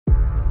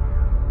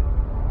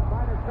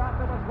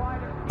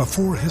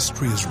Before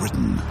history is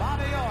written,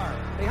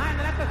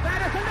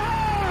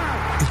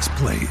 it's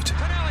played.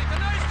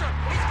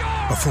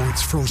 Before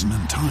it's frozen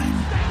in time,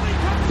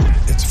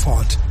 it's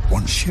fought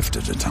one shift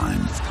at a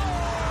time.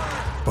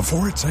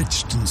 Before it's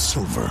etched in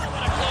silver,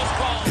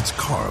 it's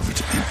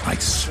carved in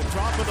ice.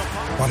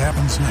 What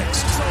happens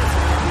next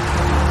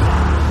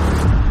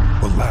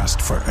will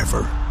last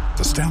forever.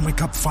 The Stanley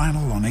Cup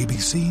Final on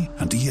ABC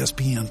and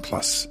ESPN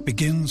Plus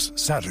begins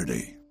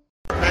Saturday.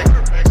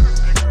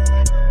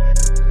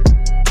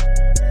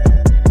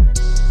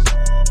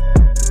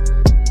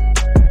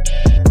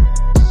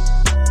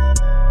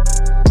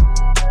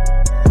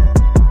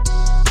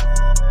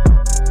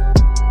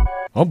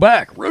 I'm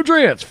back.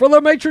 Rodrance for the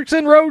Matrix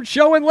and Road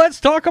Show, and let's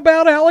talk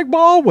about Alec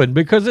Baldwin,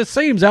 because it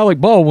seems Alec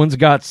Baldwin's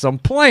got some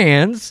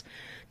plans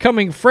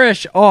coming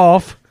fresh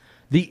off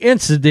the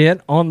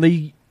incident on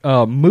the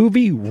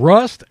movie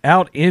Rust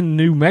out in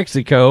New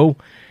Mexico,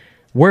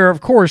 where, of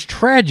course,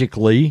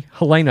 tragically,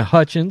 Helena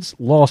Hutchins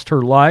lost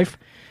her life,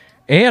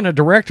 and a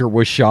director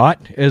was shot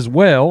as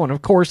well. And,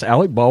 of course,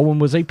 Alec Baldwin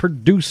was a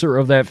producer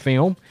of that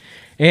film,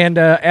 and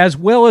as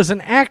well as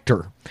an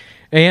actor.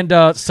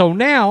 And so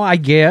now, I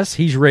guess,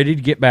 he's ready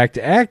to get back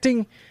to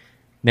acting.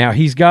 Now,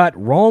 he's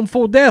got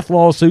wrongful death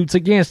lawsuits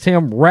against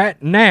him right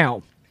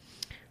now.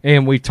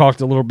 And we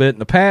talked a little bit in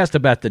the past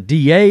about the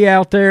DA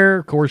out there.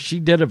 Of course, she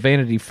did a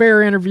Vanity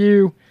Fair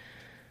interview.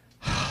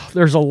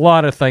 There's a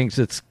lot of things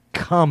that's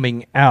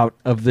coming out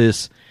of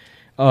this,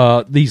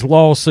 these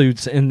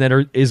lawsuits, and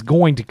that is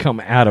going to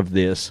come out of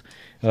this.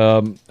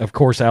 Of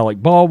course,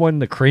 Alec Baldwin,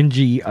 the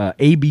cringy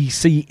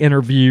ABC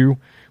interview,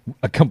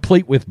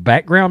 complete with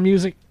background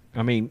music.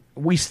 I mean,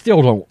 we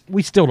still don't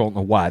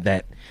know why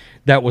that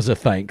was a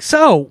thing.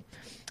 So,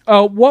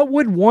 what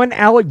would one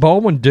Alec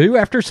Baldwin do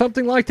after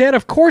something like that?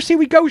 Of course, he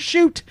would go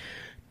shoot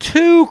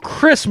 2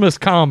 Christmas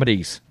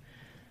comedies.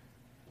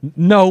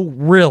 No,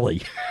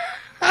 really.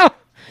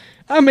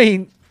 I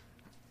mean,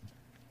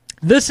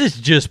 this is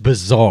just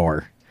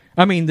bizarre.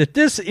 I mean, that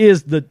this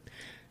is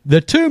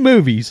the 2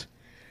 movies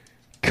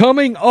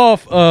coming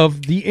off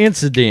of the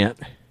incident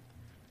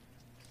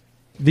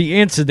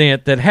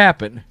that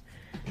happened.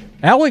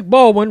 Alec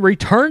Baldwin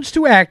returns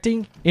to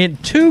acting in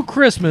 2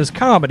 Christmas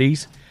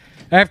comedies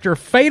after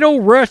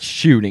fatal rush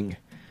shooting.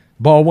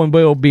 Baldwin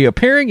will be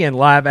appearing in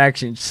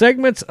live-action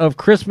segments of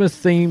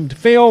Christmas-themed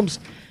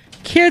films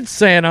Kid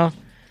Santa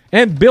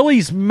and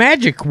Billy's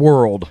Magic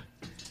World.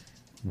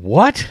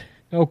 What?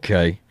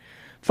 Okay.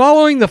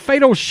 Following the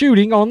fatal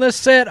shooting on the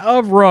set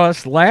of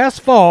Rust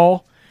last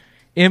fall,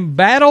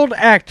 embattled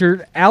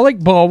actor Alec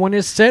Baldwin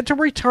is set to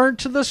return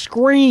to the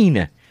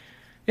screen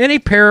in a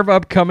pair of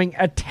upcoming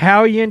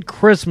Italian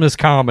Christmas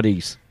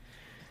comedies.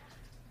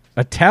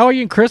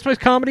 Italian Christmas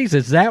comedies?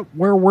 Is that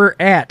where we're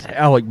at,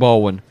 Alec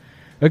Baldwin?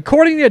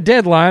 According to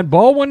Deadline,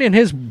 Baldwin and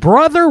his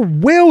brother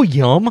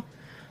William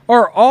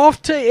are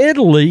off to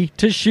Italy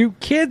to shoot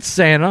Kid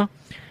Santa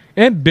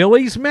and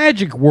Billy's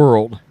Magic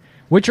World,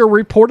 which are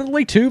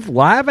reportedly 2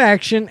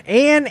 live-action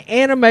and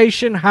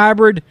animation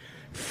hybrid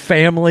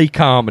family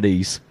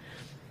comedies.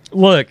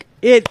 Look,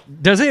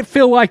 does it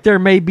feel like there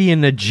may be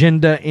an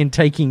agenda in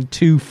taking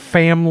 2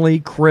 family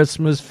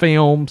Christmas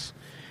films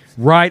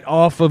right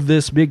off of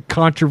this big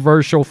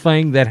controversial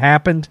thing that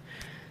happened?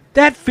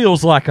 That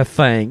feels like a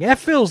thing. That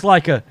feels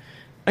like an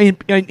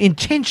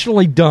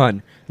intentionally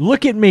done.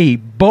 Look at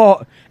me,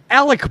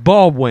 Alec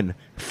Baldwin,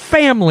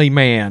 family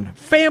man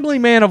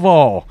of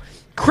all,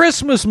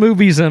 Christmas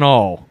movies and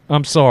all.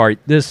 I'm sorry,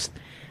 this.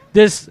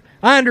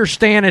 I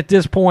understand at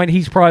this point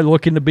he's probably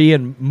looking to be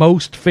in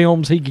most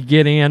films he could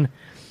get in.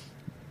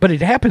 But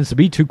it happens to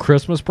be 2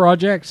 Christmas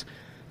projects.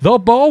 The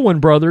Baldwin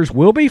brothers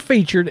will be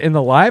featured in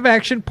the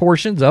live-action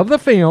portions of the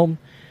film.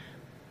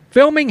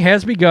 Filming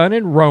has begun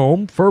in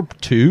Rome for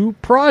 2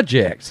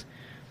 projects.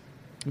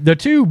 The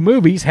 2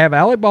 movies have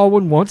Alec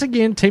Baldwin once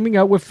again teaming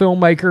up with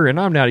filmmaker, and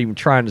I'm not even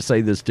trying to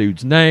say this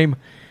dude's name,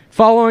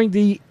 following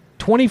the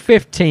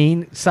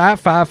 2015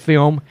 sci-fi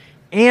film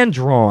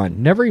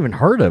Andron. Never even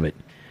heard of it.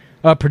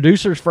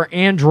 Producers for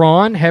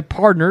Andron have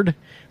partnered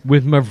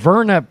with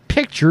Maverna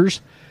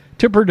Pictures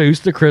to produce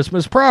the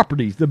Christmas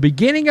properties. The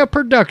beginning of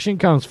production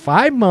comes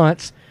 5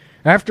 months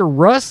after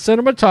Rust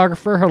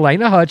cinematographer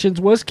Helena Hutchins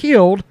was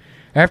killed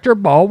after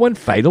Baldwin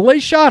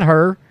fatally shot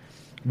her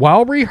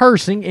while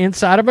rehearsing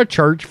inside of a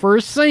church for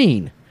a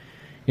scene.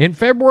 In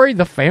February,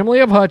 the family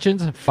of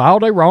Hutchins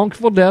filed a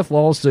wrongful death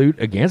lawsuit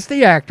against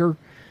the actor.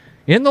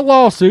 In the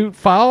lawsuit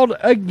filed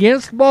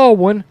against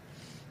Baldwin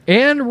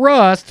and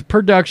Rust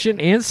production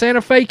in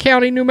Santa Fe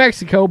County, New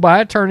Mexico by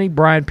attorney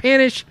Brian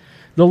Panish,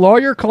 the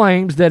lawyer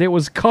claims that it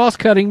was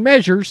cost-cutting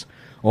measures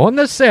on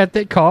the set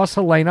that cost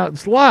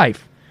Helena's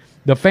life.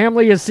 The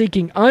family is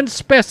seeking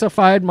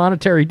unspecified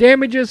monetary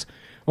damages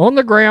on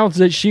the grounds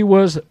that she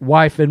was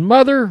wife and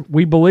mother.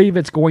 We believe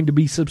it's going to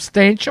be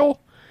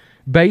substantial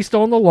based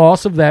on the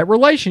loss of that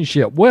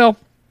relationship. Well,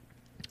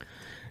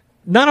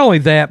 not only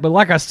that, but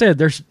like I said,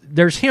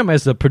 there's him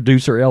as the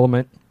producer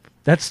element.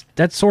 That's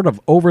sort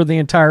of over the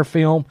entire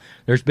film.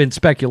 There's been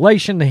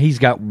speculation that he's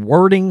got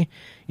wording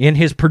in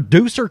his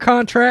producer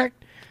contract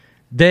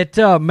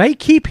that may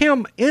keep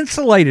him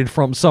insulated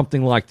from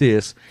something like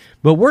this.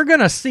 But we're going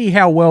to see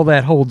how well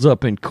that holds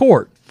up in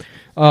court,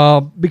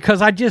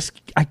 because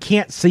I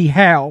can't see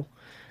how.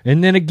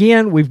 And then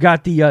again, we've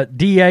got the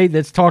DA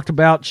that's talked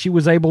about she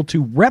was able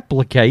to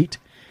replicate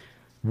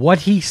what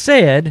he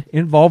said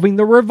involving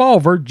the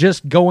revolver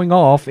just going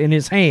off in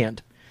his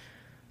hand.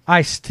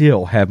 I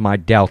still have my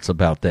doubts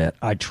about that.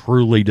 I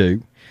truly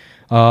do.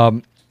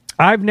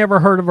 I've never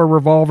heard of a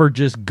revolver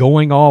just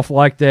going off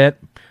like that.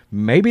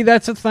 Maybe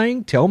that's a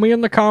thing. Tell me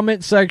in the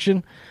comment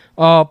section.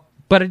 But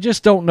I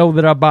just don't know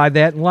that I buy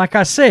that. And like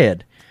I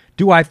said,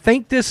 do I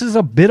think this is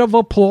a bit of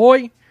a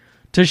ploy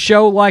to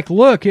show, like,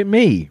 look at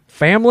me,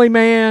 family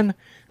man,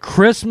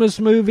 Christmas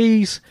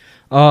movies,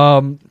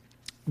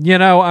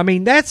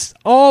 that's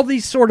all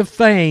these sort of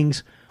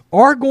things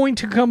are going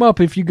to come up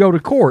if you go to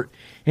court.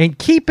 And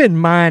keep in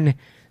mind,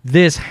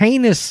 this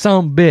heinous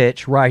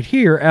sumbitch right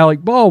here,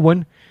 Alec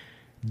Baldwin,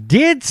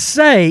 did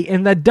say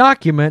in the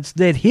documents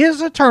that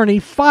his attorney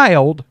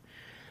filed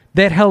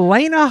that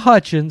Helena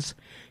Hutchins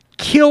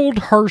killed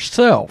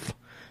herself.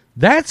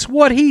 That's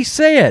what he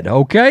said,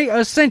 okay?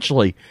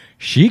 Essentially,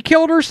 she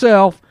killed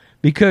herself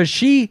because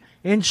she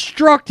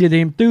instructed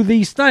him through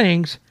these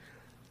things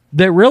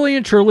that really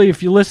and truly,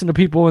 if you listen to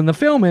people in the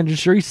film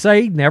industry,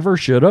 say never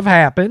should have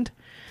happened.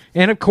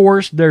 And of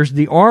course, there's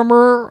the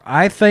armorer.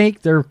 I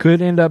think there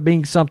could end up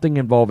being something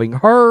involving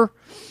her.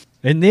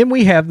 And then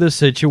we have the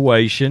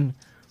situation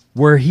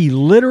where he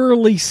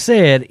literally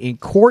said in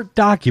court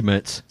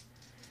documents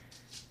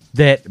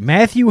that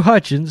Matthew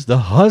Hutchins, the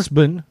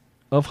husband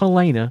of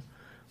Helena,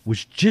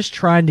 was just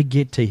trying to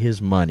get to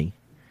his money.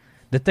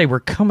 That they were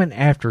coming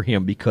after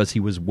him because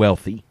he was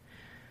wealthy.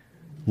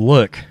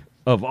 Look,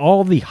 of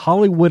all the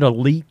Hollywood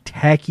elite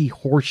tacky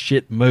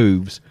horseshit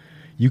moves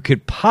you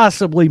could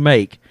possibly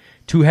make,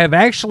 to have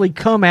actually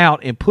come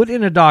out and put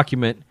in a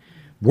document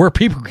where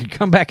people could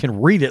come back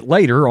and read it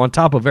later on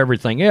top of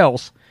everything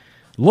else,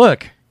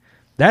 look,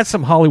 that's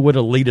some Hollywood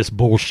elitist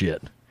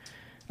bullshit.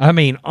 I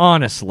mean,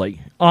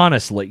 honestly,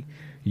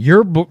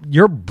 you're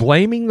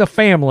blaming the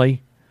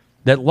family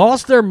that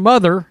lost their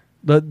mother,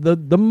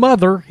 the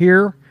mother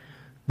here,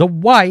 the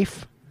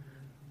wife.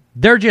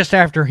 They're just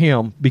after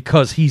him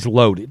because he's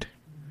loaded.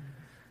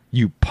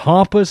 You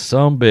pompous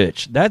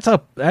sumbitch. That's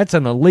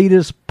an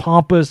elitist,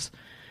 pompous.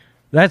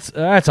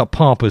 That's a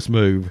pompous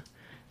move.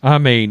 I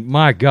mean,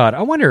 my God,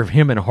 I wonder if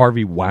him and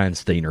Harvey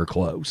Weinstein are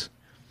close.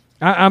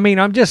 I mean,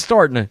 I'm just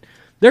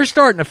they're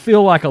starting to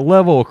feel like a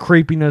level of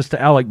creepiness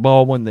to Alec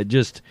Baldwin that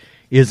just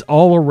is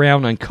all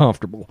around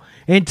uncomfortable.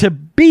 And to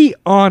be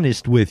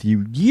honest with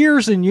you,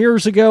 years and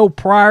years ago,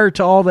 prior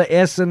to all the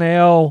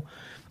SNL,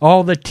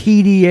 all the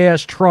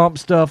TDS Trump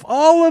stuff,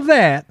 all of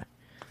that,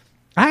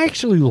 I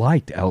actually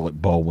liked Alec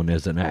Baldwin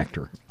as an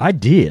actor. I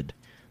did.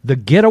 The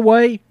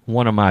Getaway,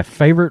 one of my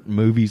favorite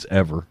movies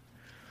ever.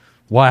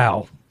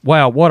 Wow,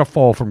 what a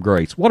fall from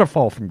grace. What a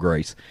fall from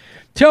grace.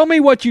 Tell me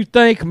what you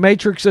think,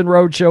 Matrix and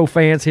Roadshow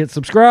fans. Hit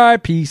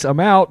subscribe. Peace. I'm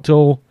out.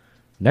 Till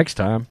next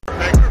time.